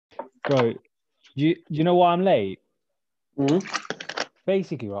Bro, do you know why I'm late? Mhm.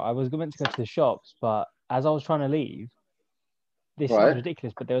 Basically, right, I was meant to go to the shops, but as I was trying to leave, this sounds Right.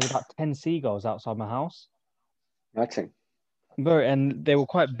 ridiculous, but there was about 10 seagulls outside my house. Nothing. Bro, and they were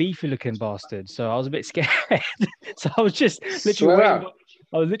quite beefy looking bastards, so I was a bit scared. So I was just literally Swear waiting. out.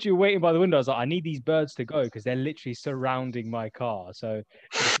 I was literally waiting by the window. I was like, I need these birds to go because they're literally surrounding my car. So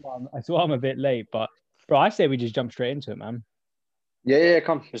that's why I'm a bit late. But bro, I say we just jump straight into it, man. Yeah,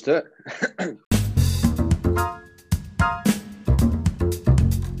 come, let's do it.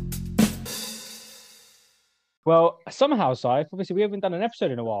 Well, somehow, Si, obviously we haven't done an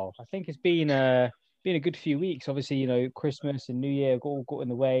episode in a while. I think it's been a good few weeks. Obviously, Christmas and New Year all got in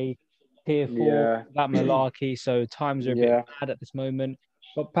the way. Tier four, Yeah. that malarkey. So times are a bit Yeah. mad at this moment.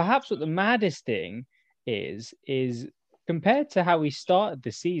 But perhaps what the maddest thing is compared to how we started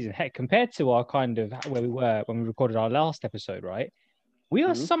the season, heck, compared to our kind of where we were when we recorded our last episode, right? We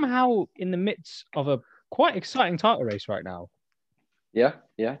are hmm somehow in the midst of a quite exciting title race right now. Yeah.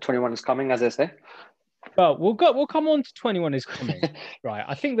 21 is coming, as they say. But we'll come on to 21 is coming. Right.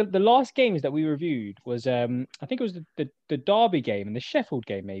 I think that the last games that we reviewed was I think it was the Derby game and the Sheffield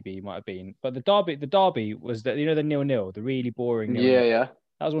game, maybe it might have been. But the Derby was the 0-0, the really boring 0-0. Yeah.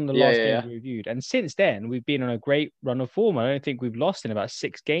 That was one of the Yeah. last Yeah. games Yeah. we reviewed. And since then, we've been on a great run of form. I don't think we've lost in about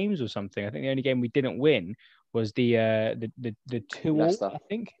 6 games or something. I think the only game we didn't win was the 2-2, Leicester. I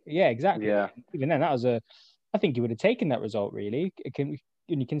think. Yeah, exactly. Yeah. Even then, that was I think you would have taken that result, really.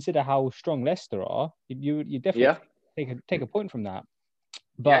 When you consider how strong Leicester are, you definitely Yeah. take a point from that. Yeah.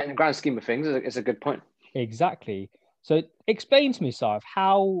 But In the grand scheme of things, it's a good point. exactly. So explain to me, Saif,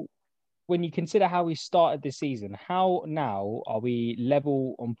 how when you consider how we started this season, how now are we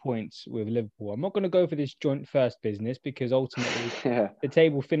level on points with Liverpool? I'm not going to go for this joint first business because ultimately Yeah. the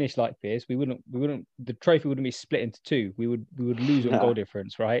table finished like this, the trophy wouldn't be split into two. We would lose on goal No.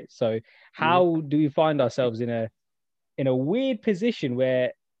 difference, right? So Mhm. how do we find ourselves in a weird position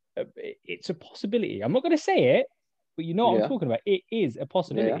where it's a possibility? I'm not going to say it, but you know what I'm Yeah. talking about. It is a Yeah.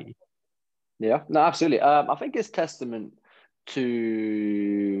 possibility. Yeah. No, absolutely. I think it's testament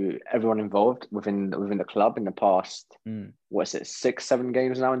to everyone involved within the club in the past. Mm, What's it, 6, 7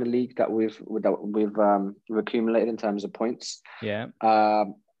 games now in the league we've accumulated in terms of points. yeah,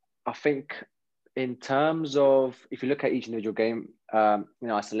 I think in terms of if you look at each individual game in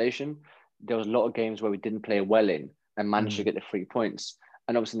isolation, there was a lot of games where we didn't play well in and managed to mm, get the 3 points.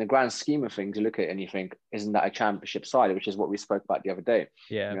 And obviously, in the grand scheme of things, you look at it and you think, isn't that a championship side? Which is what we spoke about the other day.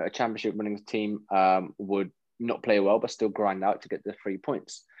 yeah, A championship winning team would not play well, but still grind out to get the 3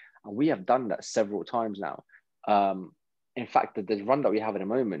 points. And we have done that several times now. In fact, the run that we have at the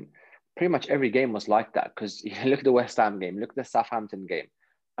moment, pretty much every game was like that. Because you look at the West Ham game, look at the Southampton game,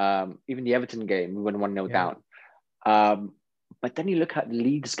 even the Everton game, we went 1-0 yeah, down. But then you look at the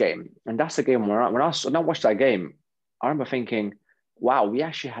Leeds game, and that's the game where when I watched that game, I remember thinking, wow, we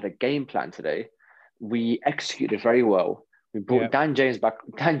actually had a game plan today. We executed very well. We yeah, brought Dan James back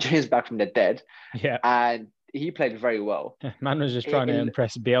from the dead, yeah. and he played very well. Man was just It, trying to it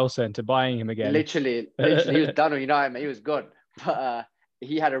impress Bielsa into buying him again. literally, he was done. You know what I mean? He was good, but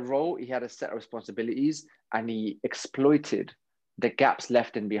he had a role, he had a set of responsibilities, and he exploited the gaps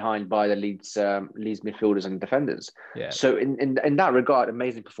left in behind by the Leeds midfielders and defenders. Yeah, So in that regard,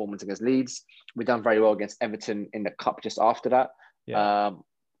 amazing performance against Leeds. We've done very well against Everton in the cup just after that. yeah. Um,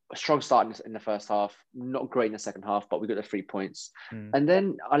 a strong start in the first half, not great in the second half, but we got the 3 points. Mm. And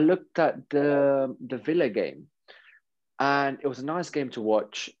then I looked at the Villa game, and it was a nice game to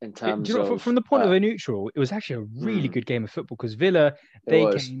watch in Do you terms know, of from the point of a neutral, it was actually a really mm, good game of football because Villa, it they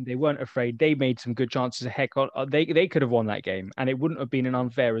was. came, they weren't afraid, they made some good chances. Heck, they could have won that game, and it wouldn't have been an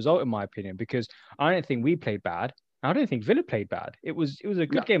unfair result in my opinion because I don't think we played bad. I don't think Villa played bad. It was a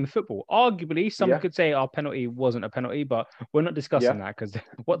good No, game of football. Arguably, some yeah, could say our penalty wasn't a penalty, but we're not discussing yeah. that because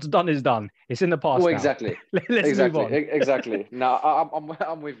what's done is done. It's in the Well, past now. exactly, Let's move on. exactly. No,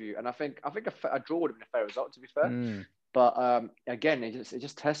 I'm with you, and I think a draw would have been a fair result, to be fair. Mm, But again, it's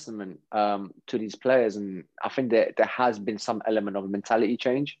just testament to these players, and I think that there has been some element of a mentality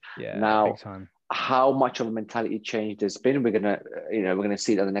change. yeah, big Now, time. how much of a mentality change there's been, we're gonna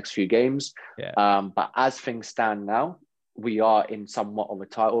see it in the next few games. Yeah, But as things stand now, we are in somewhat of a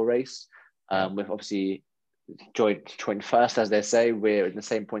title race. yeah, With obviously joint first, as they say, we're in the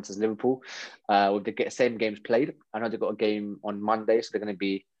same points as Liverpool. With the same games played, I know they've got a game on Monday, so they're going to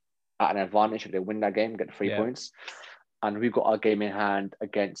be at an advantage if they win that game, get the three yeah. points. And we've got our game in hand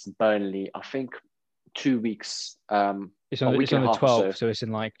against Burnley. I think 2 weeks, It's a on the, week it's and on a the half or so. 12th, so it's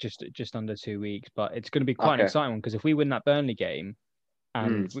in like just under 2 weeks. But it's going to be quite an Okay. exciting one because if we win that Burnley game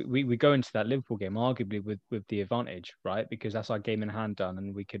and Mm. we go into that Liverpool game arguably with the advantage, right? Because that's our game in hand done,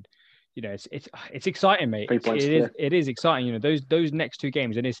 and we could it's exciting, mate. 3 points. It is exciting. You know, those next two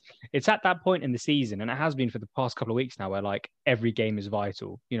games, and it's at that point in the season, and it has been for the past couple of weeks now, where like every game is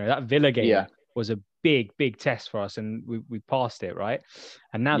vital. You know, that Villa game was a big test for us, and we passed it, right?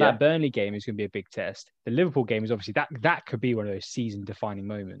 And now that Burnley game is going to be a big test. The Liverpool game is obviously that could be one of those season defining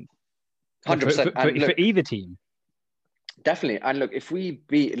moments. 100% for either team. Definitely. And look, if we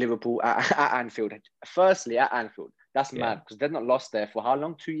beat Liverpool at Anfield, firstly at Anfield, that's mad because they've not lost there for how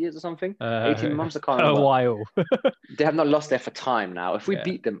long? 2 years or something? 18 months? I can't remember. A while. They have not lost there for time now. If we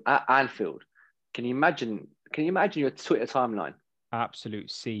beat them at Anfield, can you imagine your Twitter timeline? Absolute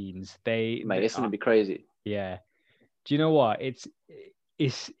scenes. Mate, it's going to be crazy. Yeah. Do you know what?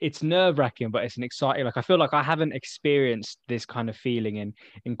 It's nerve-wracking, but it's an exciting. Like I feel like I haven't experienced this kind of feeling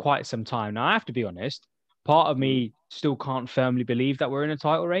in quite some time. Now I have to be honest. Part of me still can't firmly believe that we're in a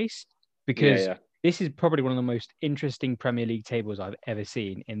title race because this is probably one of the most interesting Premier League tables I've ever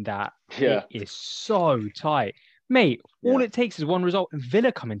seen. In that it is so tight, mate. All it takes is one result, and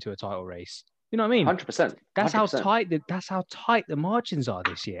Villa come into a title race. You know what I mean? 100%. That's how tight the margins are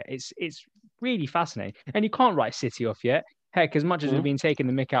this year. It's really fascinating, and you can't write City off yet. Heck, as much as we've been taking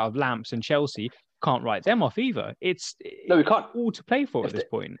the mick out of Lamps and Chelsea, can't write them off either. We can't. All to play for at this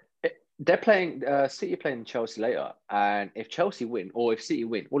point. They're playing City playing Chelsea later, and if Chelsea win or if City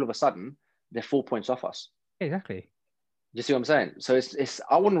win, all of a sudden they're 4 points off us. Exactly. You see what I'm saying? So it's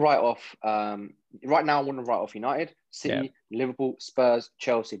I wouldn't write off right now. I wouldn't write off United, City, Liverpool, Spurs,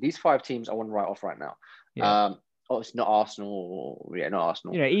 Chelsea. These 5 teams I wouldn't write off right now. Yeah. It's not Arsenal. Not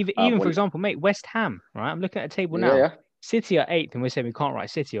Arsenal. You know, even for example, mate, West Ham. Right, I'm looking at a table now. Yeah. City are 8th, and we're saying we can't write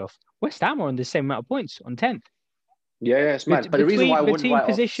City off. West Ham are on the same amount of points on 10th. Yeah, it's mad. But the reason why I wouldn't between write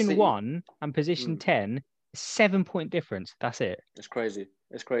position off 1 and position 10, 7-point difference. That's it. It's crazy.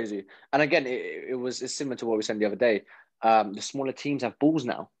 And again, it's similar to what we said the other day. The smaller teams have balls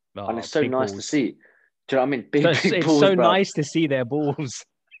now, and it's so nice to see. Do you know what I mean? Big balls. It's so nice to see their balls.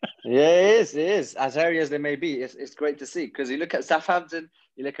 Yeah, it is. As hairy as they may be, it's great to see because you look at Southampton,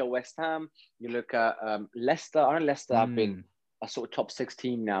 you look at West Ham, you look at Leicester. I know Leicester have been a sort of top 6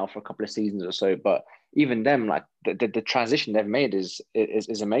 team now for a couple of seasons or so, but even them, like the transition they've made is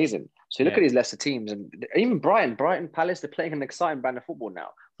amazing. So you look at these Leicester teams, and even Brighton Palace, they're playing an exciting brand of football now.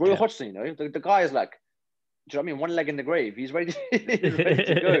 Roy Hodgson, you know, the guy is like, do you know what I mean? One leg in the grave. He's ready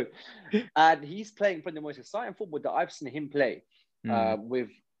to go, and he's playing for the most exciting football that I've seen him play.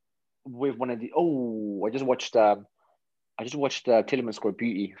 With one of the I just watched Tielemans score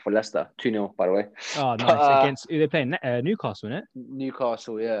beauty for Leicester, 2-0, by the way. Oh, nice. Against they're playing Newcastle, isn't it?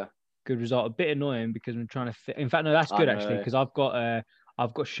 Newcastle, yeah. Good result. A bit annoying because I'm trying to. In fact, no, that's good actually because I've got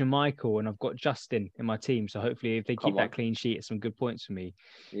Schmeichel and I've got Justin in my team. So hopefully, if they keep that clean sheet, it's some good points for me.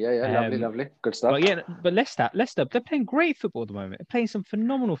 Yeah, lovely, good stuff. But Leicester, they're playing great football at the moment. They're playing some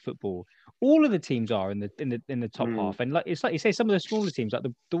phenomenal football. All of the teams are in the top half, and it's like you say, some of the smaller teams. Like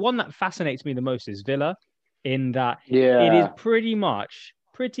the one that fascinates me the most is Villa, in that it is pretty much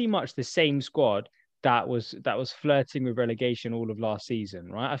the same squad that was flirting with relegation all of last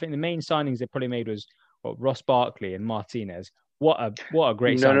season, right? I think the main signings they probably made was Ross Barkley and Martinez. What a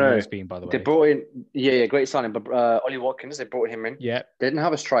great signing it's been, by the way. They brought in, great signing. But Ollie Watkins, they brought him in. Yeah, they didn't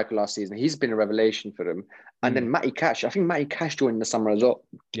have a striker last season. He's been a revelation for them. And then Matty Cash. I think Matty Cash joined in the summer as well.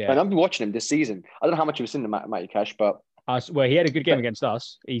 Yeah, and I've been watching him this season. I don't know how much you've seen the Matty Cash, but he had a good game against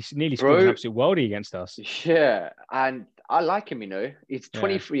us. He nearly scored an absolute worldie against us. Yeah, and I like him. You know, he's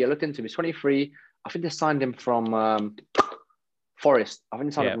 23. I looked into him. He's 23. I think they signed him from Forest. I think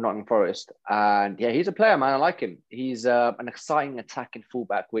they signed him from Nottingham Forest. And yeah, he's a player, man. I like him. He's an exciting attacking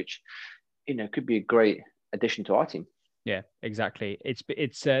fullback, which, you know, could be a great addition to our team. Yeah, exactly.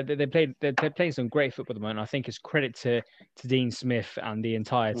 They're playing some great football at the moment. I think it's credit to Dean Smith and the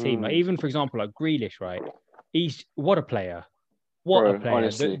entire team. Like, even for example, like Grealish, right? What a player. What a player.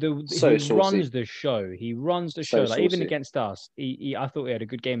 Honestly, he runs the show. He runs the show. Like saucy. Even against us, I thought he had a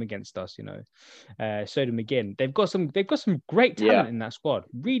good game against us, you know. So did McGinn. They've got some great talent in that squad.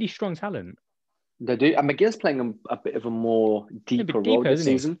 Really strong talent. They do. And McGinn's playing a bit of a more deeper role this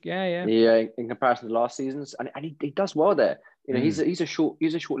season. Yeah. Yeah, in comparison to last season's. And he does well there. You know, he's a short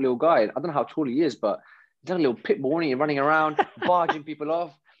little guy. I don't know how tall he is, but he's got a little pit bull, running around, barging people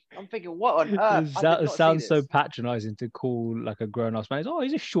off. I'm thinking, what on earth? That sounds so patronising to call like a grown-ass man.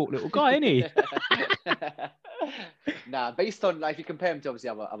 He's a short little guy, isn't he? Nah, based on, like, if you compare him to obviously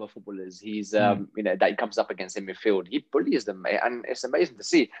other footballers, he's you know, that he comes up against in midfield, he bullies them, mate, and it's amazing to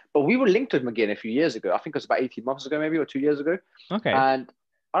see. But we were linked with him again a few years ago. I think it was about 18 months ago, maybe, or 2 years ago. Okay. And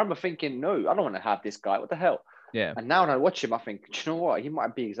I remember thinking, no, I don't want to have this guy. What the hell? Yeah. And now when I watch him, I think, do you know what? He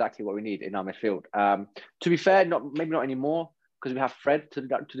might be exactly what we need in our midfield. To be fair, maybe not anymore. because we have Fred to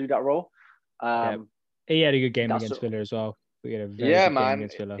do that role. He had a good game that's against Villa as well. We had a very yeah, good game man.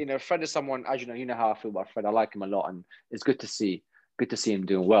 against Villa. You know, Fred is someone, as you know how I feel about Fred. I like him a lot, and it's good to see him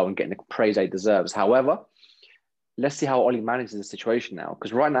doing well and getting the praise he deserves. However, let's see how Ollie manages the situation now,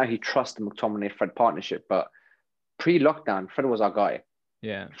 because right now he trusts the McTominay-Fred partnership, but pre-lockdown, Fred was our guy.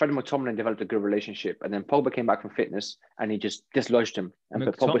 Yeah. Fred and McTominay developed a good relationship, and then Pogba came back from fitness, and he just dislodged him and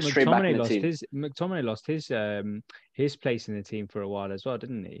put Pogba straight back in the team. McTominay lost his place in the team for a while as well,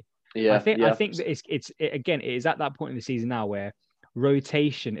 didn't he? Yeah, I think that it is at that point in the season now where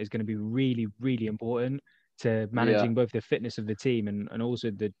rotation is going to be really, really important to managing both the fitness of the team and also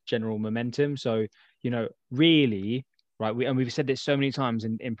the general momentum. So, you know, really, right, we've said this so many times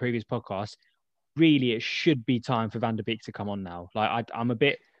in previous podcasts, really it should be time for Van der Beek to come on now. Like I'm a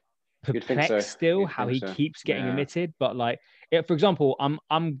bit perplexed still how he keeps getting omitted, but like, for example,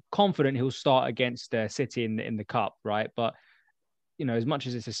 I'm confident he'll start against City in the cup, right? But you know, as much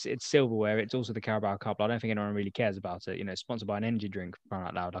as it's silverware, it's also the Carabao Cup. I don't think anyone really cares about it. You know, it's sponsored by an energy drink, crying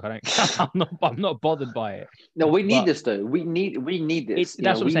out loud. Like I'm not bothered by it. No, we need this though. We need this.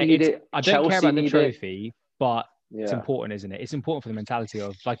 That's what I'm saying. I don't care about the trophy, but it's important, isn't it? It's important for the mentality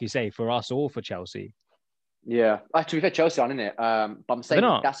of, like you say, for us or for Chelsea. Yeah, to be fair, Chelsea aren't in it. But I'm saying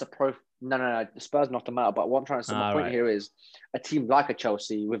that's a pro. No. The Spurs not to matter. But what I'm trying to say, my point here is a team like a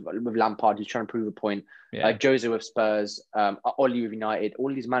Chelsea with Lampard who's trying to prove a point. Jose with Spurs, Oli with United,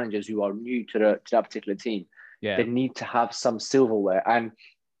 all these managers who are new to that particular team. They need to have some silverware. And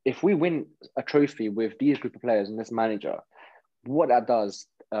if we win a trophy with these group of players and this manager, what that does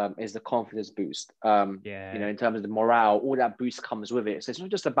is the confidence boost. You know, in terms of the morale, all that boost comes with it. So it's not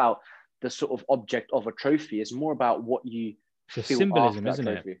just about the sort of object of a trophy. It's more about what you feel symbolism, after that isn't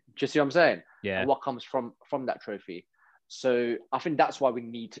trophy. it? Do you see what I'm saying? Yeah. And what comes from that trophy. So I think that's why we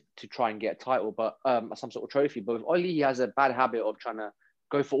need to try and get a title, but some sort of trophy. But with Oli, he has a bad habit of trying to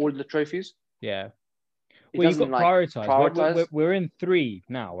go for all of the trophies. Yeah. Well, you've got prioritize. We're in 3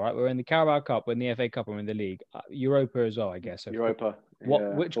 now, right? We're in the Carabao Cup, we're in the FA Cup, we're in the league. Europa as well, I guess. So Europa.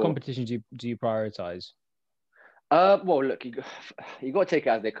 Which competitions do you prioritize? Well, look, you got to take it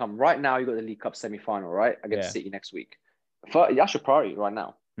as they come. Right now, you got the League Cup semi-final, right? Against City next week. That's your priority right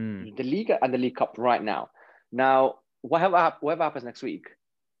now. The Liga and the League Cup right now. Now, whatever happens next week,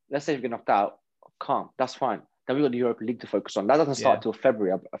 let's say if you get knocked out, calm. That's fine. Then we got the Europa League to focus on. That doesn't start until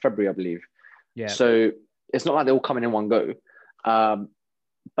February, I believe. Yeah. So it's not like they're all coming in one go.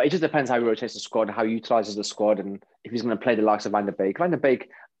 But it just depends how he rotates the squad, how he utilizes the squad, and if he's going to play the likes of Van der Beek. Van der Beek,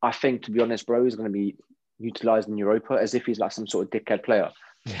 I think, to be honest, bro, is going to be utilised in Europa as if he's like some sort of dickhead player.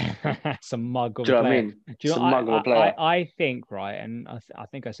 Some mug of a player. Do you know what I mean? I think, right, and I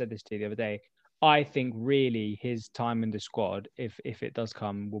think I said this to you the other day, I think really his time in the squad, if it does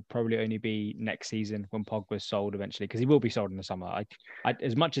come, will probably only be next season when Pogba's sold eventually, because he will be sold in the summer. I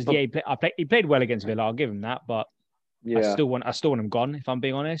as much as he played well against Villa, I'll give him that, but I still want him gone, if I'm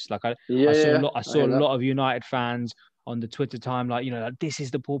being honest. Like I saw a lot of United fans on the Twitter time, like, you know, like, this is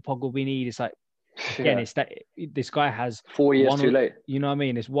the Paul Pogba we need. It's like, again, it's that this guy has 4 years too late. You know what I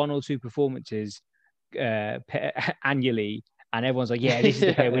mean? It's 1 or 2 performances annually, and everyone's like, "Yeah, this is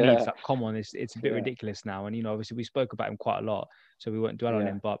the player we need." It's like, come on, it's a bit ridiculous now. And you know, obviously, we spoke about him quite a lot, so we won't dwell on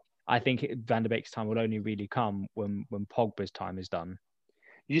him. But I think Van der Beek's time will only really come when Pogba's time is done.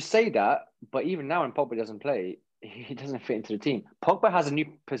 You say that, but even now, when Pogba doesn't play, he doesn't fit into the team. Pogba has a new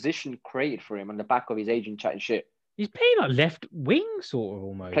position created for him on the back of his agent chatting shit. He's playing like left wing, sort of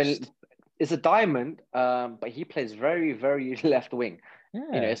almost. It's a diamond, but he plays very, very left wing. Yeah.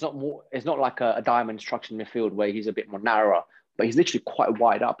 You know, it's not like a diamond structured midfield where he's a bit more narrower, but he's literally quite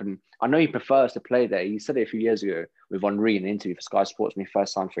wide up. And I know he prefers to play there. He said it a few years ago with Henry in an interview for Sky Sports when he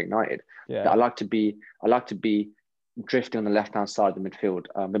first signed for United. Yeah. That I like to be drifting on the left hand side of the midfield,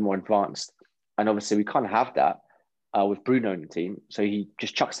 a bit more advanced. And obviously, we can't have that with Bruno in the team. So he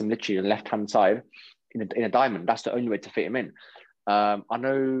just chucks him literally on the left hand side in a diamond. That's the only way to fit him in. I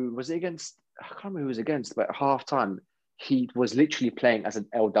know, was it against, I can't remember who it was against, but at half time, he was literally playing as an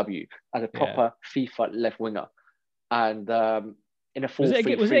LW, as a proper FIFA left winger. And in a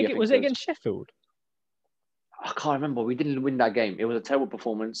 4-3-3. Was it against Sheffield? I can't remember. We didn't win that game. It was a terrible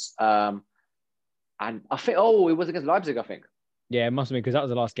performance. And I think, it was against Leipzig, I think. Yeah, it must have been, because that was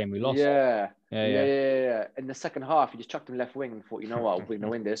the last game we lost. Yeah. In the second half, he just chucked him left wing and thought, you know what, we're going to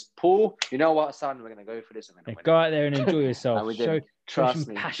win this. Paul, you know what, son, we're going to go for this. And go out there and enjoy yourself. And we did. Trust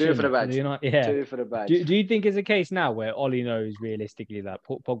me. Do it for the badge. Do it for the badge. Do you think it's a case now where Ollie knows realistically that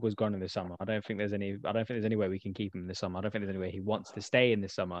Pogba's gone in the summer? I don't think there's any way we can keep him in the summer. I don't think there's any way he wants to stay in the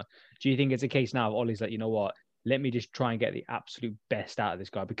summer. Do you think it's a case now of Ollie's like, you know what, let me just try and get the absolute best out of this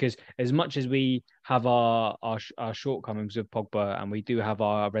guy. Because as much as we have our shortcomings with Pogba and we do have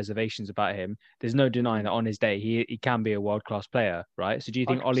our reservations about him, there's no denying that on his day he can be a world class player, right? So do you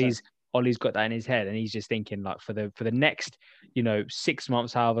think 100%. Ollie's got that in his head and he's just thinking like for the next 6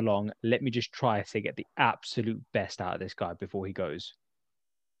 months, however long, let me just try to get the absolute best out of this guy before he goes?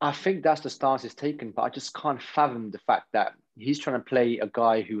 I think that's the stance he's taken, but I just can't fathom the fact that he's trying to play a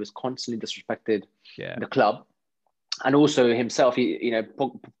guy who was constantly disrespected in the club. And also himself,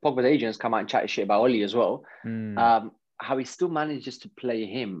 Pogba's agents come out and chat shit about Ollie as well. How he still manages to play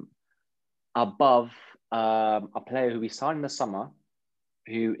him above a player who we signed in the summer,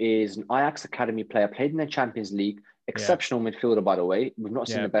 who is an Ajax Academy player, played in the Champions League, exceptional midfielder, by the way. We've not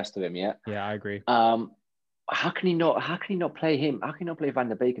seen the best of him yet. Yeah, I agree. How can he not play him? How can he not play Van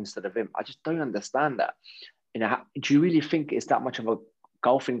der Beek instead of him? I just don't understand that. Do you really think it's that much of a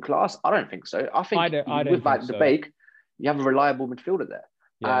gulf in class? I don't think so. I think with Van der Beek, you have a reliable midfielder there.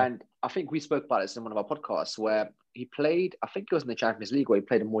 Yeah. And I think we spoke about this in one of our podcasts where he played, I think it was in the Champions League, where he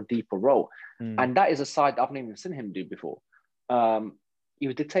played a more deeper role. And that is a side I've never even seen him do before. He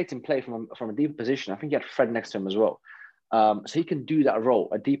was dictating play from a deeper position. I think he had Fred next to him as well. So he can do that role,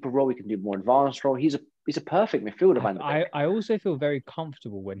 a deeper role. He can do a more advanced role. He's a perfect midfielder, Van der Beek. I also feel very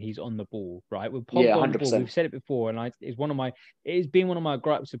comfortable when he's on the ball, right? With Pogba on the ball, we've said it before, and it's been one of my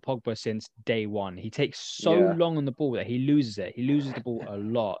gripes with Pogba since day one. He takes so long on the ball that he loses it. He loses the ball a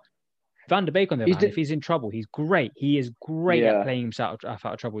lot. Van der Beek, on the other hand, if he's in trouble, he's great. He is great at playing himself out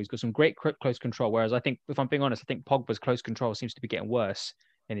of trouble. He's got some great close control. Whereas I think, if I'm being honest, I think Pogba's close control seems to be getting worse.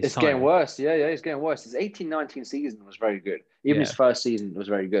 It's getting worse. Yeah, it's getting worse. His 18-19 season was very good. Even his first season was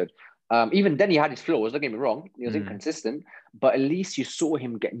very good. Even then, he had his flaws. Don't get me wrong. He was inconsistent, but at least you saw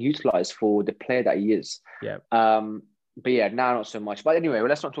him getting utilized for the player that he is. Yeah. But yeah, now not so much. But anyway,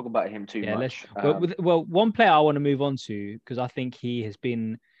 let's not talk about him too much. Well, one player I want to move on to, because I think he has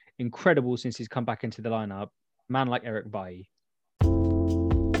been incredible since he's come back into the lineup. Man like Eric Bailly.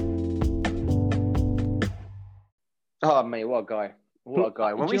 Oh mate, what a guy! What a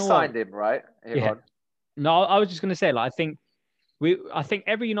guy! When we signed him, right? No, I was just going to say, like, I think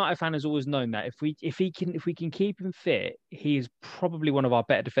every United fan has always known that if we can keep him fit, he is probably one of our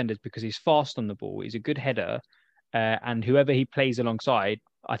better defenders because he's fast on the ball. He's a good header, and whoever he plays alongside,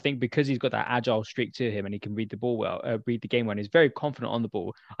 I think because he's got that agile streak to him and he can read the ball well, read the game well, and he's very confident on the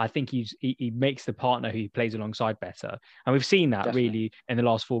ball. I think he makes the partner who he plays alongside better, and we've seen that really in the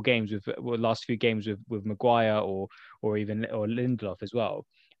last few games with Maguire or Lindelof as well.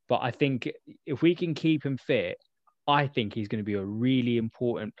 But I think if we can keep him fit, I think he's going to be a really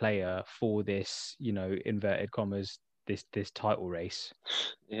important player for this, inverted commas, this title race.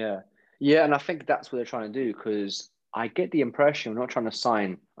 Yeah, and I think that's what they're trying to do, because I get the impression we're not trying to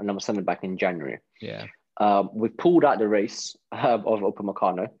sign another centre back in January. Yeah. We've pulled out the race of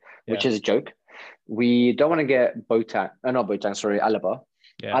Upamecano, which is a joke. We don't want to get Alaba.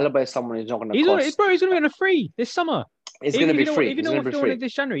 Yeah. Alaba is someone who's not going to cost... He's going to be on a free this summer. It's going to be free. Even if you're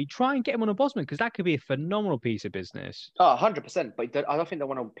this January, try and get him on a Bosman, because that could be a phenomenal piece of business. Oh, 100%. But I don't think they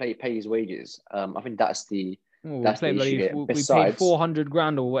want to pay his wages. I think that's the... That's the issue. We paid 400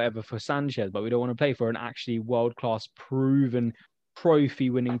 grand or whatever for Sanchez, but we don't want to pay for an actually world-class, proven,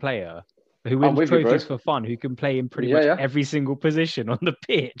 trophy-winning player who wins trophies for fun, who can play in pretty much every single position on the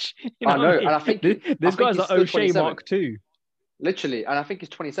pitch. I know, and I think this guy's like O'Shea Mark II. Literally, and I think he's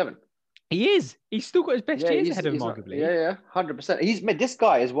 27. He is. He's still got his best years ahead of him, arguably. 100%. This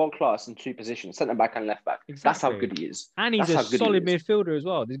guy is world class in two positions, centre back and left back. Exactly. That's how good he is. And he's a solid midfielder as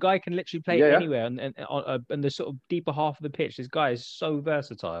well. This guy can literally play anywhere and the sort of deeper half of the pitch. This guy is so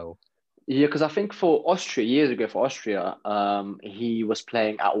versatile. Yeah, because I think years ago, he was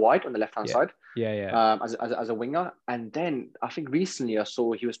playing out wide on the left hand side. As a winger, and then I think recently I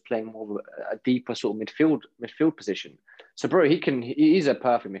saw he was playing more of a deeper sort of midfield position. So, bro, he's a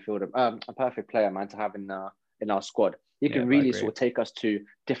perfect midfielder, a perfect player, man, to have in our squad. He can really sort of take us to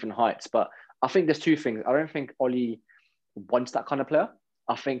different heights. But I think there's two things. I don't think Ollie wants that kind of player.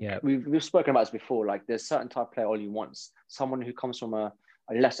 I think we've spoken about this before. Like, there's certain type of player Ollie wants. Someone who comes from a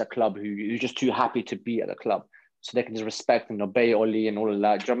lesser club who's just too happy to be at the club, so they can just respect and obey Ollie and all of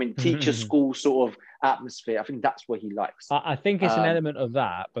that. Do you know what I mean? Teacher school sort of atmosphere. I think that's what he likes. I think it's an element of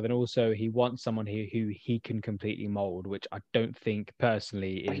that, but then also he wants someone who he can completely mold, which I don't think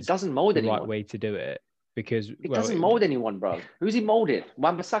personally is he doesn't mold the anyone. Right way to do it, because he doesn't mold anyone, bro. Who's he molded?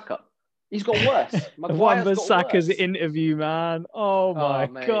 Wan-Bissaka. He's got worse. Wan-Bissaka's interview, man. Oh my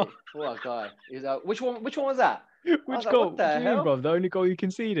God. What a guy. Which one was that? Which like, goal? what What the do you mean, hell? bro? The only goal you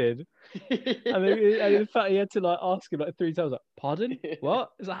conceded. And in fact, he had to like ask him like 3 times, like, "Pardon? What?"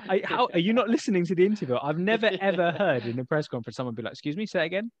 It's like, "How are you not listening to the interview?" I've never ever heard in a press conference someone be like, "Excuse me, say it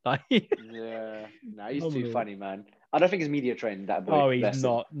again." Like, Yeah, no, he's too phenomenal. funny, man. I don't think he's media trained, that boy. Oh, he's Bless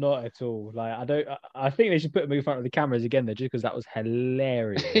him. not at all. Like, I don't. I think they should put him in front of the cameras again, though, just because that was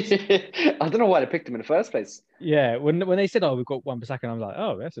hilarious. I don't know why they picked him in the first place. Yeah, when they said, "Oh, we've got one per second," I'm like,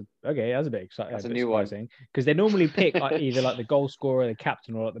 "Oh, that's a bit exciting, a That's a bit new one. surprising," because they normally pick either like the goal scorer, the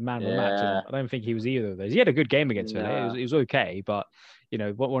captain, or like the man of the match, and Yeah, I don't think he was either of those. He had a good game against Villa. no. It was okay, but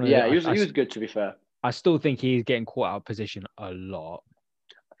what one of the Yeah, he was good, to be fair. I still think he's getting caught out of position a lot.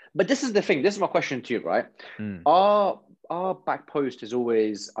 But this is the thing. This is my question to you, right? Mm. Our back post is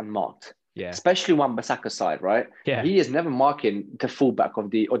always unmarked, Yeah, especially Wan-Bissaka's side, right? yeah. He is never marking the fullback or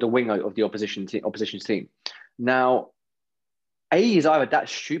the winger of the opposition's team. Now, he's either that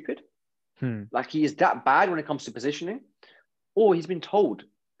stupid, like he is that bad when it comes to positioning, or he's been told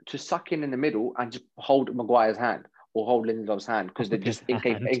to suck in the middle and just hold Maguire's hand or hold Lindelof's hand because they're just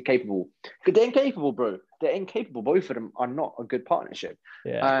incapable. Because they're incapable, bro. They're incapable. Both of them are not a good partnership.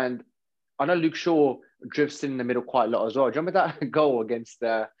 Yeah. And I know Luke Shaw drifts in the middle quite a lot as well. Do you remember that goal against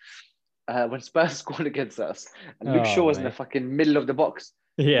when Spurs scored against us? And Luke Shaw was in the fucking middle of the box.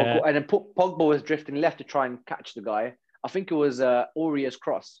 Yeah. And then Pogba was drifting left to try and catch the guy. I think it was Aurier's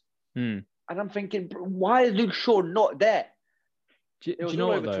cross. And I'm thinking, why is Luke Shaw not there? Do you know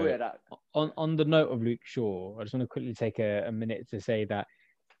what, though? On the note of Luke Shaw, I just want to quickly take a minute to say that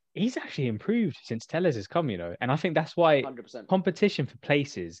he's actually improved since Telles has come, and I think that's why 100%. competition for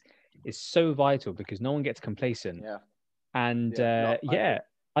places is so vital because no one gets complacent. Yeah. And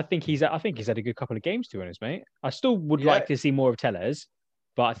I think he's had a good couple of games, to be honest, mate. I still would like to see more of Telles,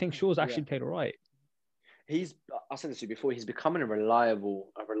 but I think Shaw's actually played all right. I said this to you before. He's becoming a reliable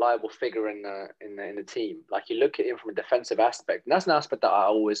figure in the team. Like you look at him from a defensive aspect, and that's an aspect that I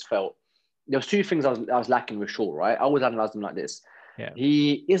always felt. There was two things I was lacking with Shaw. Right, I always analysed him like this. Yeah,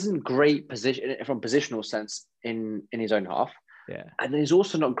 he isn't great from positional sense in his own half. Yeah, and then he's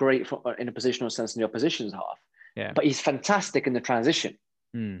also not great in a positional sense in the opposition's half. Yeah, but he's fantastic in the transition.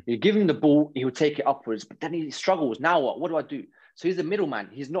 You give him the ball, he will take it upwards, but then he struggles. Now what? What do I do? So he's the middleman.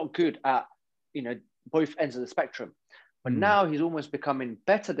 He's not good at both ends of the spectrum. But now he's almost becoming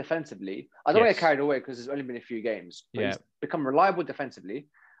better defensively. I don't want to get carried away because there's only been a few games. But he's become reliable defensively.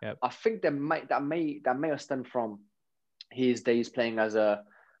 Yep. I think that may have stemmed from his days playing as a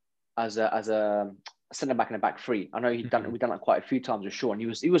centre back in a back three. I know we've done that quite a few times with Shaw, and he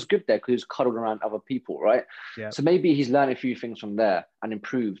was good there because he was cuddled around other people, right? Yep. So maybe he's learned a few things from there and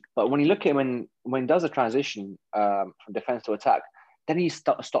improved. But when you look at him when he does a transition from defense to attack, then he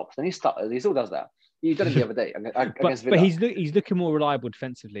stops. Then he stutters. He still does that. He did it the other day against Villa. But he's looking more reliable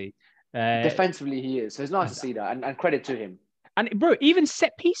defensively. Defensively, he is. So it's nice to see that, and credit to him. And bro, even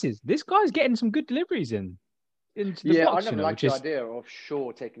set pieces, this guy's getting some good deliveries into the box. I never liked the idea of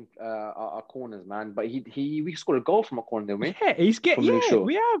Shaw taking our corners, man. But we scored a goal from a corner, didn't we? Yeah,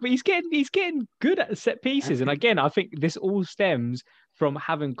 but he's getting good at set pieces. And again, I think this all stems from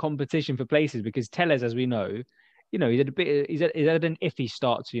having competition for places because Telles, as we know, he's had an iffy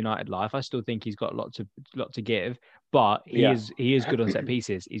start to United life. I still think he's got a lot to give, but he is good on set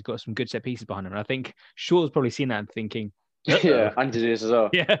pieces. He's got some good set pieces behind him, and I think Shaw's probably seen that and thinking, yeah, and to do this as well.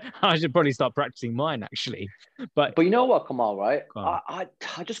 Yeah, I should probably start practicing mine actually. But you know what, Kamal, right? I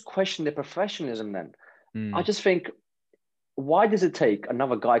just question the professionalism. Then I just think, why does it take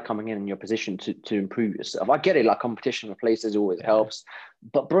another guy coming in your position to improve yourself? I get it, like competition for places always helps,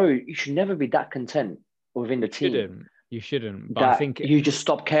 but bro, you should never be that content within the team. You shouldn't. But I think you just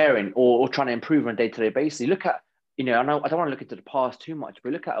stop caring or trying to improve on a day-to-day basis. You look at, I know I don't want to look into the past too much,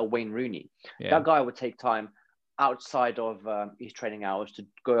 but look at a Wayne Rooney. That guy would take time outside of his training hours to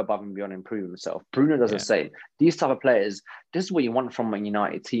go above and beyond and improve himself. Bruno does the same. These type of players, this is what you want from a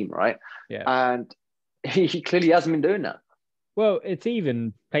United team, right? Yeah. And he clearly hasn't been doing that. Well, it's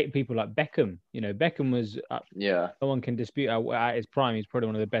even people like Beckham. Beckham was, no one can dispute at his prime, he's probably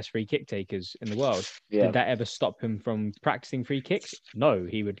one of the best free kick takers in the world. Yeah. Did that ever stop him from practicing free kicks? No,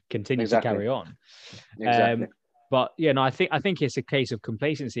 he would continue to carry on. Exactly. But I think it's a case of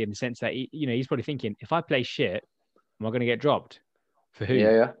complacency in the sense that he's probably thinking, if I play shit, am I going to get dropped? For who? Yeah.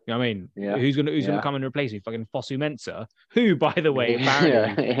 You know what I mean? Yeah. Who's gonna come and replace me? Fucking Fosu Mensah, who, by the way,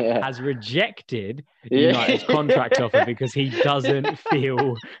 apparently has rejected United's contract offer because he doesn't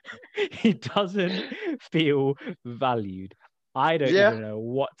feel valued. I don't Yeah. even know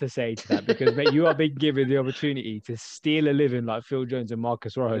what to say to that because mate, you are being given the opportunity to steal a living like Phil Jones and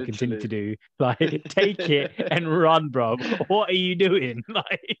Marcus Rojo continue to do. Like, take it and run, bro. What are you doing?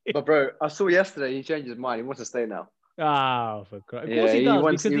 Like, But bro, I saw yesterday he changed his mind. He wants to stay now. oh, for Christ. Of course Yeah, he does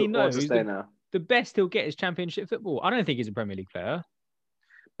because he he wants to knows stay now. the best he'll get is Championship football. I don't think he's a Premier League player.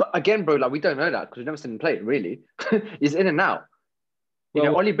 But again, bro, like we don't know that because we've never seen him play. Really, he's in and out. You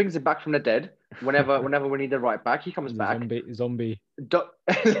know, Well, Ollie brings it back from the dead. Whenever we need the right back, he comes back. Zombie.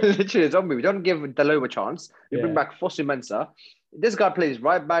 Literally a zombie. We don't give Dalot a chance. We bring Yeah. back Fosu Mensah. This guy plays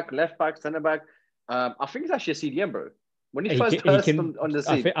right back, left back, centre back. I think he's actually a CDM, bro. When he first burst on the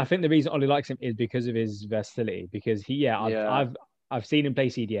scene. I think the reason Ollie likes him is because of his versatility. Because I've seen him play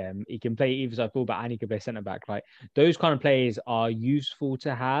CDM. He can play either side fullback and he can play centre back. Like those kind of players are useful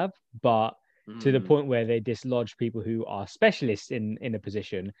to have, but to the point where they dislodge people who are specialists in a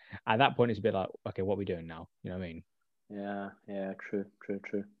position. At that point, it's a bit like, okay, what are we doing now? You know what I mean? Yeah, true.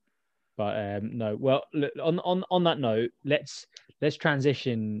 But no, well, look, on that note, let's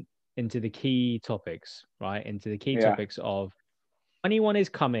transition into the key topics, right? Into the key topics of 21 is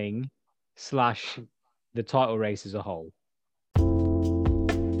coming / the title race as a whole.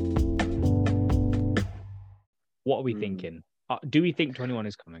 What are we thinking? Do we think 21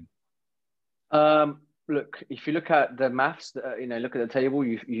 is coming? Look, if you look at the maths, look at the table,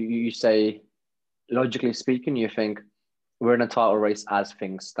 you say, logically speaking, you think we're in a title race as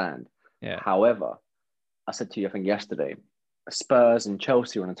things stand. Yeah. However, I said to you, I think yesterday, Spurs and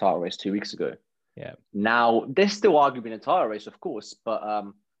Chelsea were in a title race 2 weeks ago. Yeah. Now, they're still arguably in a title race, of course, but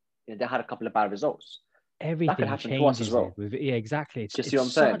they had a couple of bad results. Everything changes as well. Yeah, exactly.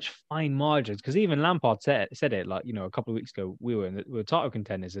 It's such fine margins because even Lampard said it like, a couple of weeks ago, we were title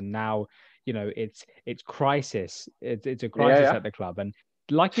contenders and now, it's crisis. It's a crisis at the club. And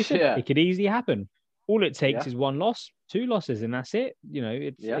like you said, it could easily happen. All it takes is one loss, 2 losses, and that's it.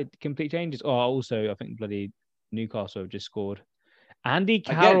 It completely changes. Oh, also, I think bloody Newcastle have just scored. Andy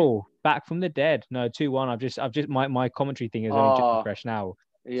Carroll back from the dead. No, 2-1. I've just my commentary thing is only just refreshed now.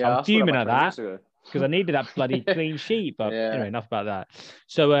 Yeah, so I'm fuming at that because I needed that bloody clean sheet. But anyway, enough about that.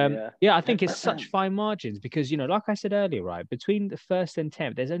 So I think it's such fine margins because like I said earlier, right, between the 1st and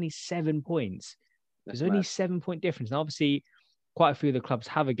 10th, there's only 7 points. There's only 7-point difference. And obviously, quite a few of the clubs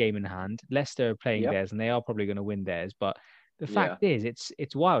have a game in hand. Leicester are playing theirs, and they are probably going to win theirs. But the fact is,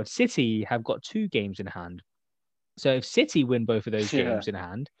 it's wild. City have got 2 games in hand. So if City win both of those games in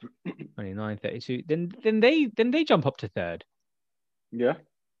hand, 29-32, then they jump up to 3rd. Yeah.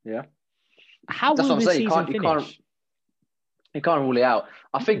 How will this season finish? You can't rule it out.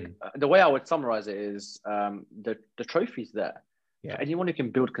 I think the way I would summarize it is the trophy's there. Yeah. For anyone who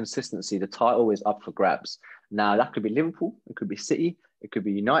can build consistency, the title is up for grabs. Now, that could be Liverpool, it could be City, it could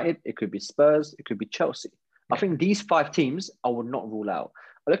be United, it could be Spurs, it could be Chelsea. I think these 5 teams I would not rule out.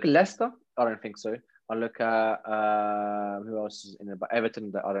 I look at Leicester, I don't think so. I look at who else is in it? But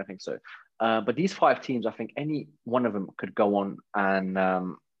Everton, I don't think so. But these 5 teams, I think any one of them could go on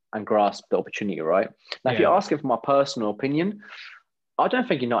and grasp the opportunity, right? Now, if you're asking for my personal opinion, I don't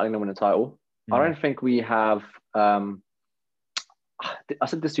think United are going to win the title. I don't think we have... I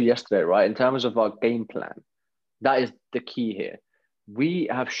said this to you yesterday, right? In terms of our game plan, that is the key here. We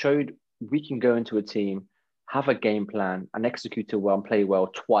have showed we can go into a team, have a game plan, and execute it well and play well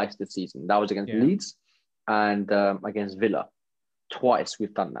twice this season. That was against Leeds and against Villa. Twice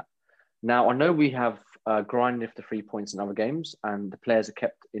we've done that. Now, I know we have grinded for 3 points in other games, and the players have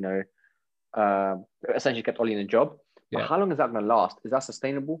kept, essentially kept Ollie in a job. But how long is that going to last? Is that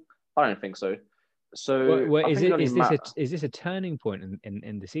sustainable? I don't think so. So is this a turning point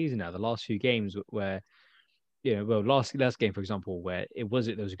in the season now? The last few games where, last game, for example, where there was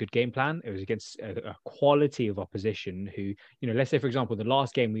a good game plan. It was against a quality of opposition who, let's say, for example, the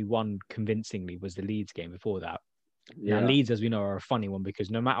last game we won convincingly was the Leeds game before that. Yeah. Now, Leeds, as we know, are a funny one because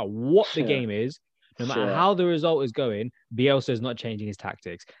no matter what the game is, no matter how the result is going, Bielsa is not changing his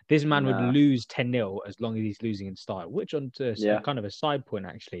tactics. This man would lose 10-0 as long as he's losing in style, which on to kind of a side point,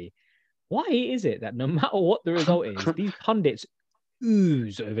 actually. Why is it that no matter what the result is, these pundits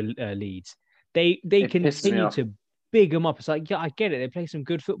ooze over Leeds? They continue to big them up. It's like, I get it. They play some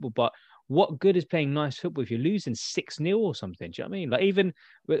good football, but what good is playing nice football if you're losing 6-0 or something? Do you know what I mean? Like, even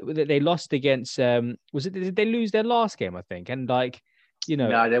they lost against, did they lose their last game, I think? And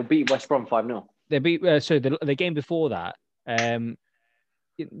no, they'll beat West Brom 5-0. They beat, the game before that,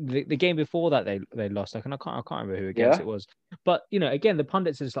 the game before that they lost. Like, and I can't remember who against it was. But again, the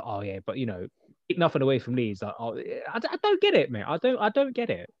pundits are just like, oh yeah, but nothing away from Leeds. Like, oh, I don't get it, mate. I don't get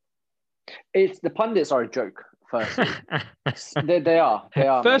it. It's the pundits are a joke. First, they are.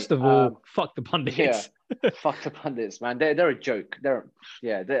 First of all, fuck the pundits. Fuck the pundits, man. They're a joke. I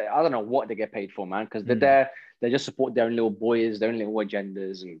don't know what they get paid for, man, because they're Mm. there. They just support their own little boys, their own little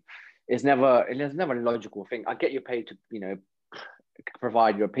agendas, and it's never a logical thing. I get you paid to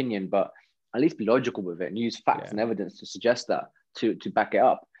provide your opinion, but at least be logical with it and use facts and evidence to suggest that to back it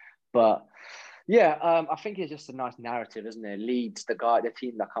up. But yeah, I think it's just a nice narrative, isn't it? Leeds, the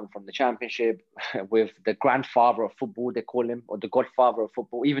team that come from the Championship, with the grandfather of football, they call him, or the godfather of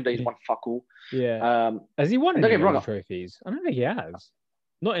football, even though he's won fuck all. Yeah. Has he won and don't any get me wrong, major trophies? I don't think he has.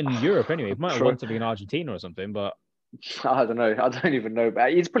 Not in Europe anyway. He might have won something in Argentina or something, but I don't know. I don't even know.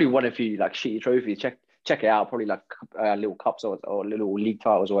 But he's probably won a few like shitty trophies. Check it out. Probably like little cups or little league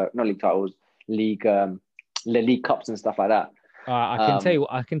titles, or not league titles, league cups and stuff like that. I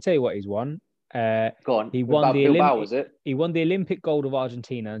can tell you what he's won. Go on. He won the Bilbao, was it? He won the Olympic gold of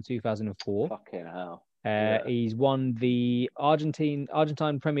Argentina in 2004. Fucking hell. He's won the Argentine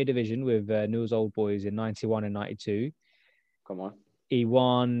Premier Division with Newell's Old Boys in 91 and 92. Come on. He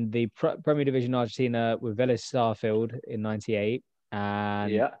won the Premier Division Argentina with Vélez Sarsfield in 98.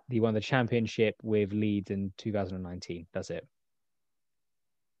 And he won the championship with Leeds in 2019. That's it.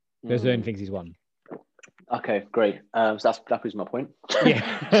 Those are the only things he's won. Okay, great. So that proves my point. Yeah,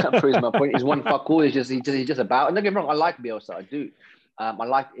 that proves my point. He's one fuck all. He's just about. And don't get me wrong, I like Bielsa. I do. I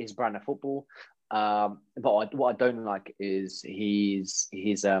like his brand of football. But what I don't like is his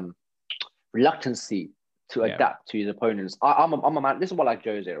reluctancy to adapt to his opponents. I'm a man. This is what I like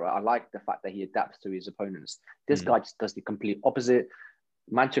Jose, right? I like the fact that he adapts to his opponents. This guy just does the complete opposite.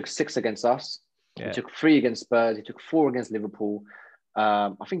 Man took 6 against us. Yeah. He took 3 against Spurs. He took 4 against Liverpool.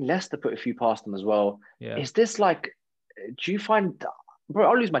 I think Leicester put a few past them as well. Yeah. Is this like? Do you find, bro?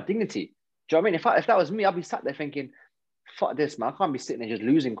 I'll lose my dignity. Do you know what I mean? If that was me, I'd be sat there thinking, "Fuck this, man! I can't be sitting there just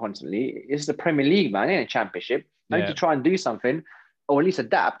losing constantly. It's the Premier League, man. It ain't a Championship. I need to try and do something, or at least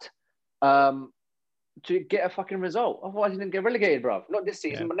adapt." To get a fucking result. Otherwise, you didn't get relegated, bro. Not this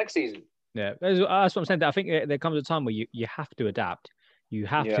season, but next season. Yeah, that's what I'm saying. I think there comes a time where you have to adapt. You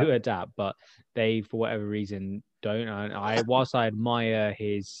have to adapt, but they, for whatever reason, don't. And whilst I admire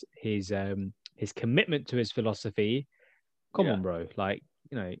his commitment to his philosophy, come on, bro. Like,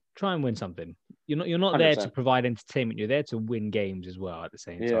 try and win something. You're not 100%. There to provide entertainment. You're there to win games as well at the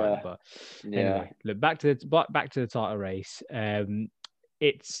same time. But anyway, look back to the title race. I'm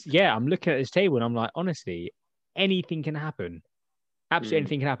looking at this table and I'm like, honestly, anything can happen. Absolutely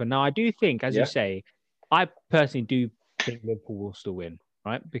anything can happen. Now, I do think, as you say, I personally do think Liverpool will still win,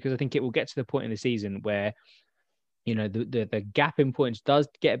 right? Because I think it will get to the point in the season where, the gap in points does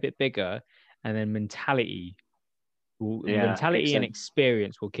get a bit bigger, and then mentality and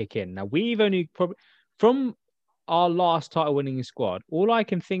experience will kick in. Now, we've only from our last title winning squad, all I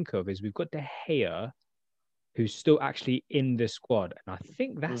can think of is we've got De Gea, who's still actually in the squad. And I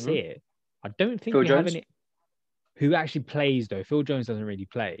think that's it. I don't think we have any who actually plays, though. Phil Jones doesn't really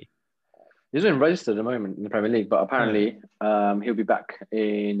play. He's been registered at the moment in the Premier League, but apparently he'll be back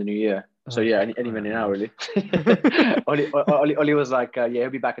in the new year. So any minute now, really. Oli was like, he'll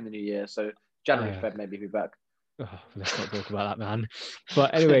be back in the new year. So January, Feb, maybe he'll be back. Oh, let's not talk about that, man.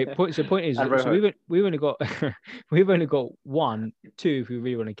 But anyway, point is, so we've only got 1, 2, if we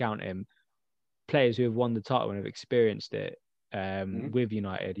really want to count him, players who have won the title and have experienced it with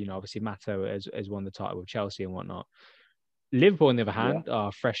United. Obviously Mato has won the title with Chelsea and whatnot. Liverpool, on the other hand,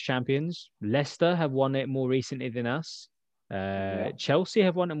 are fresh champions. Leicester have won it more recently than us. Chelsea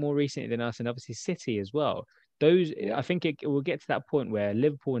have won it more recently than us, and obviously City as well. I think it will get to that point where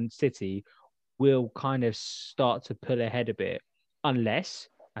Liverpool and City will kind of start to pull ahead a bit, unless,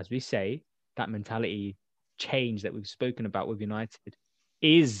 as we say, that mentality change that we've spoken about with United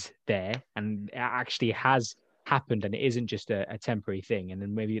is there and it actually has happened, and it isn't just a temporary thing, and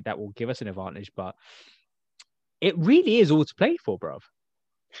then maybe that will give us an advantage. But it really is all to play for, bruv.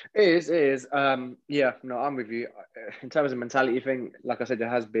 It is. I'm with you. In terms of mentality thing, like I said, there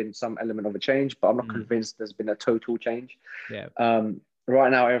has been some element of a change, but I'm not convinced there's been a total change. Yeah.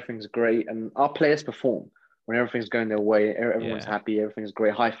 Right now, everything's great, and our players perform when everything's going their way. Everyone's happy. Everything's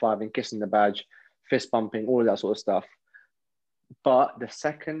great. High-fiving, kissing the badge, fist bumping, all of that sort of stuff. But the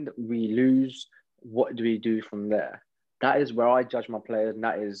second we lose, what do we do from there? That is where I judge my players, and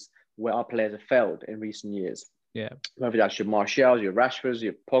that is where our players have failed in recent years. Yeah. Whether that's your Martials, your Rashfords,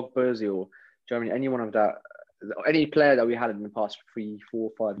 your Pogbas, your Germany, any one of that, any player that we had in the past 3,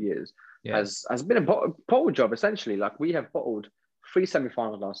 4, 5 years has been a bottle job, essentially. Like, we have bottled 3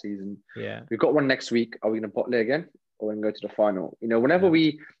 semi-finals last season. Yeah. We've got one next week. Are we going to bottle it again? Or we're going to go to the final? Whenever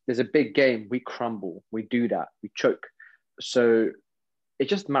there's a big game, we crumble. We do that. We choke. So it's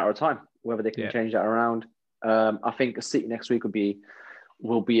just a matter of time whether they can change that around. I think a City next week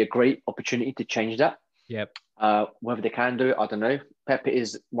will be a great opportunity to change that. Yep. Whether they can do it, I don't know. Pep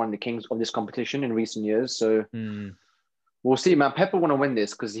is one of the kings of this competition in recent years, so we'll see, man. Pep will want to win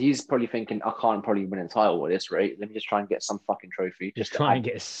this because he's probably thinking, I can't probably win a title at this rate. Let me just try and get some fucking trophy. Just try and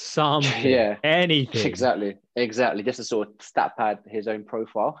get something. Yeah. Anything. Exactly. Just to sort of stat pad his own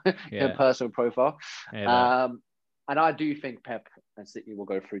profile, his personal profile. Yeah, and I do think Pep and City will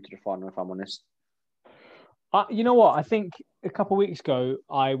go through to the final, if I'm honest. You know what? I think a couple of weeks ago,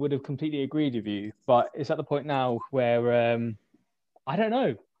 I would have completely agreed with you, but it's at the point now where I don't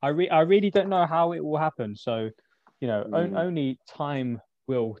know. I really don't know how it will happen. So, only time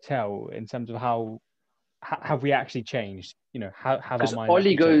will tell in terms of how have we actually changed. How have our minds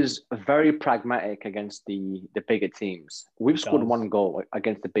Oli goes changed? very pragmatic against the bigger teams. We've scored one goal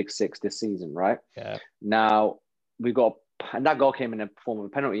against the big six this season, right? Yeah. Now and that goal came in the form of a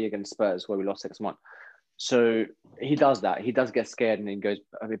penalty against Spurs where we lost 6-1. So he does that. He does get scared and then goes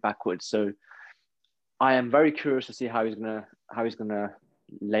a bit backwards. So I am very curious to see how he's gonna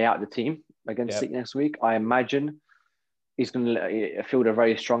lay out the team against City next week. I imagine he's gonna field a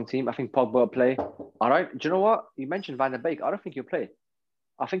very strong team. I think Pogba will play. All right. Do you know what? You mentioned Van der Beek. I don't think he'll play.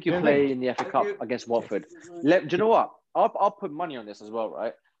 I think he'll play in the FA Cup against Watford. Do you know what? I'll put money on this as well,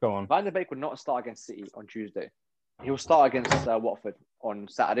 right? Go on. Van der Beek would not start against City on Tuesday. He will start against Watford on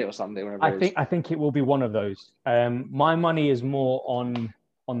Saturday or Sunday. I think it will be one of those. My money is more on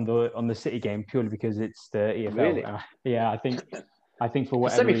the City game purely because it's the EFL. Really? Yeah, I think for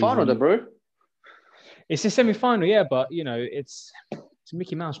whatever semi-final, reason, bro. It's a semi-final, yeah, but it's a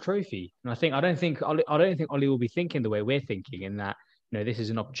Mickey Mouse trophy, and I don't think Oli will be thinking the way we're thinking, in that this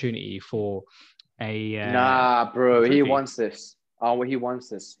is an opportunity for a nah, bro. He wants this. Oh, well, he wants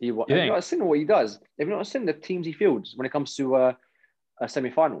this. Have you not seen what he does? Have you not seen the teams he fields when it comes to a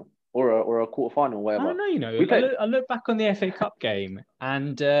semi-final or a quarter-final, whatever? I don't know. I look back on the FA Cup game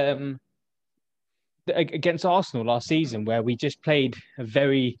and against Arsenal last season, where we just played a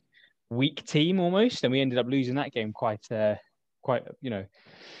very weak team almost, and we ended up losing that game quite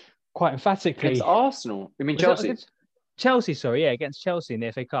emphatically. Against Arsenal? You mean Chelsea? Chelsea, sorry, yeah, against Chelsea in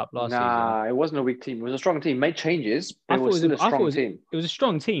the FA Cup last season. Nah, it wasn't a weak team. It was a strong team. Made changes, but it was still a strong team. It was a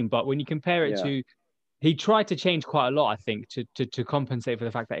strong team, but when you compare it to, he tried to change quite a lot, I think, to compensate for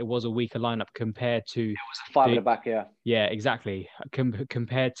the fact that it was a weaker lineup compared to. It was a 5 at the back, yeah. Yeah, exactly.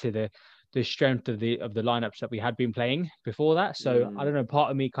 Compared to the strength of the lineups that we had been playing before that. So I don't know.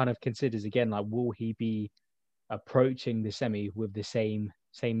 Part of me kind of considers again, like, will he be approaching the semi with the same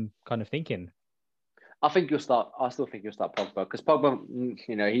kind of thinking? I still think you'll start Pogba, because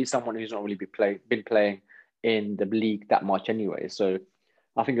Pogba, he's someone who's not really been playing in the league that much anyway. So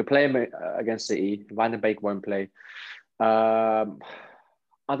I think you'll play him against City. Van der Beek won't play. I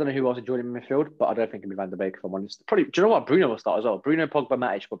don't know who else will join him in midfield, but I don't think it'll be Van der Beek, if I'm honest. Probably, do you know what? Bruno will start as well. Bruno, Pogba,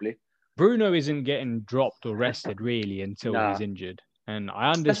 Matic, probably. Bruno isn't getting dropped or rested really until he's injured, and I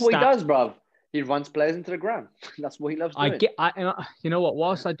understand. That's what he does, bruv. He runs players into the ground. That's what he loves doing. You know what?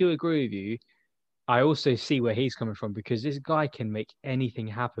 Whilst I do agree with you, I also see where he's coming from, because this guy can make anything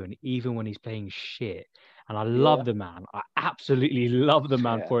happen, even when he's playing shit. And I love the man. I absolutely love the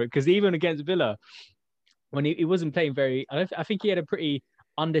man for it. Because even against Villa, when he wasn't playing I think he had a pretty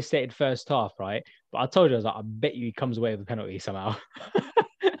understated first half, right? But I told you, I was like, I bet you he comes away with a penalty somehow.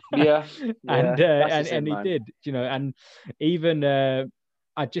 Yeah. And he did, and even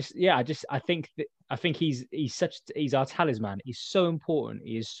I think he's our talisman. He's so important.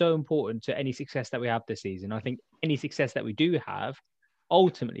 He is so important to any success that we have this season. I think any success that we do have,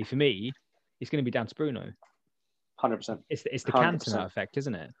 ultimately for me, it's going to be down to Bruno. 100%. It's the Cantona effect,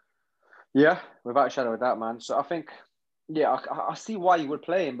 isn't it? Yeah, without a shadow of doubt, man. So I think, I see why you would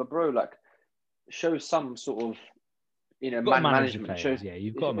play him, but bro, like, show some sort of man management.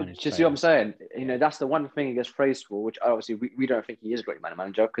 You've got to manage. Do you see what I'm saying? That's the one thing he gets praised for, which obviously we don't think he is a great man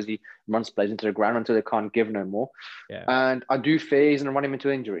manager, because he runs players into the ground until they can't give no more. Yeah. And I do fear he's going to run him into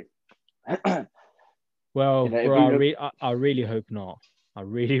injury. Well, bro, I really hope not.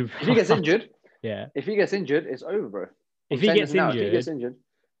 If he gets injured, if he gets injured, it's over, bro. If he gets injured,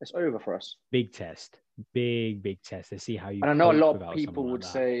 it's over for us. Big test, big test to see how you. And I know a lot of people would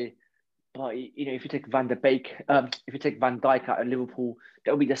say, but if you take Van der Beek, if you take Van Dijk out of Liverpool,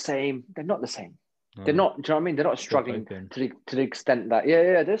 they'll be the same. They're not the same. They're not. Do you know what I mean? They're not struggling to the extent that.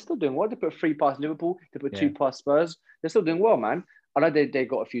 Yeah. They're still doing well. They put 3 past Liverpool. They put 2 past Spurs. They're still doing well, man. I know they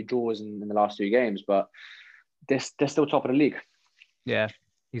got a few draws in the last 2 games, but they're still top of the league. Yeah,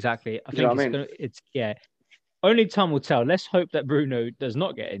 exactly. I think it's only time will tell. Let's hope that Bruno does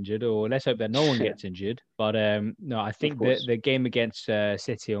not get injured, or let's hope that no one gets injured. But no, I think the game against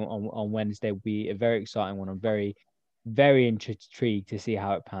City on Wednesday will be a very exciting one. I'm very very intrigued to see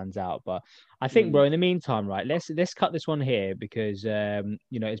how it pans out. But I think, bro, in the meantime, right, let's cut this one here because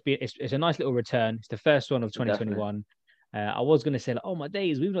it's a nice little return. It's the first one of 2021. I was going to say, like, oh my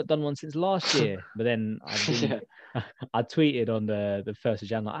days, we've not done one since last year. But then I tweeted on the 1st of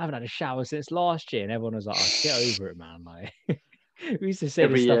January, I haven't had a shower since last year. And everyone was like, oh, get over it, man. Like, we used to say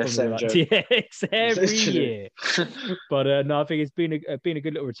every this year, stuff on the it's every year. But no, I think it's been a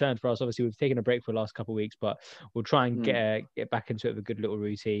good little return for us. Obviously, we've taken a break for the last couple of weeks, but we'll try and get back into it with a good little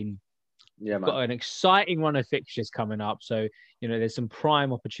routine. Yeah, we've got an exciting run of fixtures coming up. So, there's some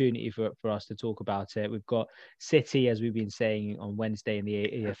prime opportunity for us to talk about it. We've got City, as we've been saying, on Wednesday in the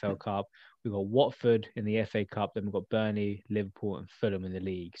EFL Cup. We've got Watford in the FA Cup. Then we've got Burnley, Liverpool and Fulham in the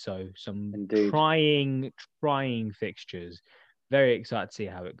league. So some trying fixtures. Very excited to see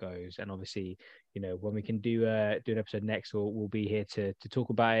how it goes. And obviously, when we can do an episode next, we'll be here to talk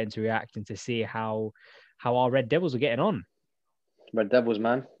about it and to react and to see how our Red Devils are getting on. Red Devils,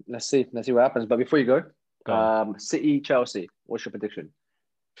 man. Let's see what happens. But before you go, City, Chelsea. What's your prediction?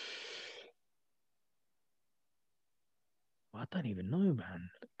 I don't even know, man.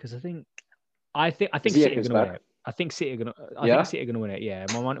 Because I think City are going to win it. I think City are going to win it. Yeah,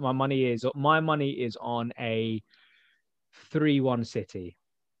 my money is on a 3-1 City.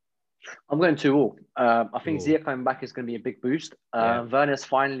 I'm going 2-2. I think Ziyech coming back is going to be a big boost. Werner's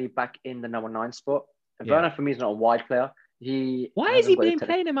finally back in the number 9 spot. Werner for me is not a wide player. Why is he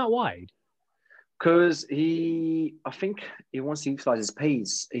playing him out wide? Because I think he wants to utilize his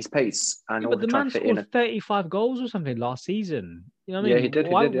pace, and but the man scored 35 goals or something last season. You know what I mean? He did.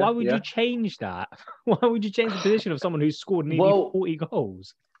 Why would you change that? Why would you change the position of someone who's scored nearly 40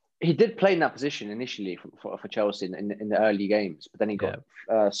 goals? He did play in that position initially for Chelsea in the early games, but then he got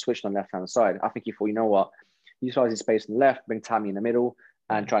switched on the left-hand side. I think he thought, you know what, utilize his space on the left, bring Tammy in the middle,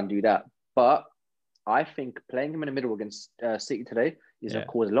 and try and do that. But I think playing him in the middle against City today is going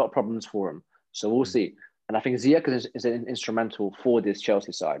to cause a lot of problems for him. So we'll see. And I think Ziyech is instrumental for this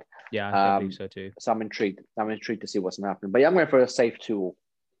Chelsea side. Yeah, I believe so too. So I'm intrigued. To see what's going to happen. But yeah, I'm going for a safe 2-2.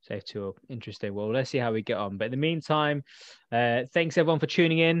 Safe 2-2. Interesting. Well, let's see how we get on. But in the meantime, thanks everyone for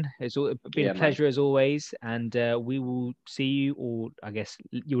tuning in. It's been a pleasure as always. And we will see you, or I guess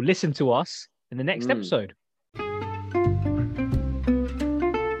you'll listen to us in the next episode.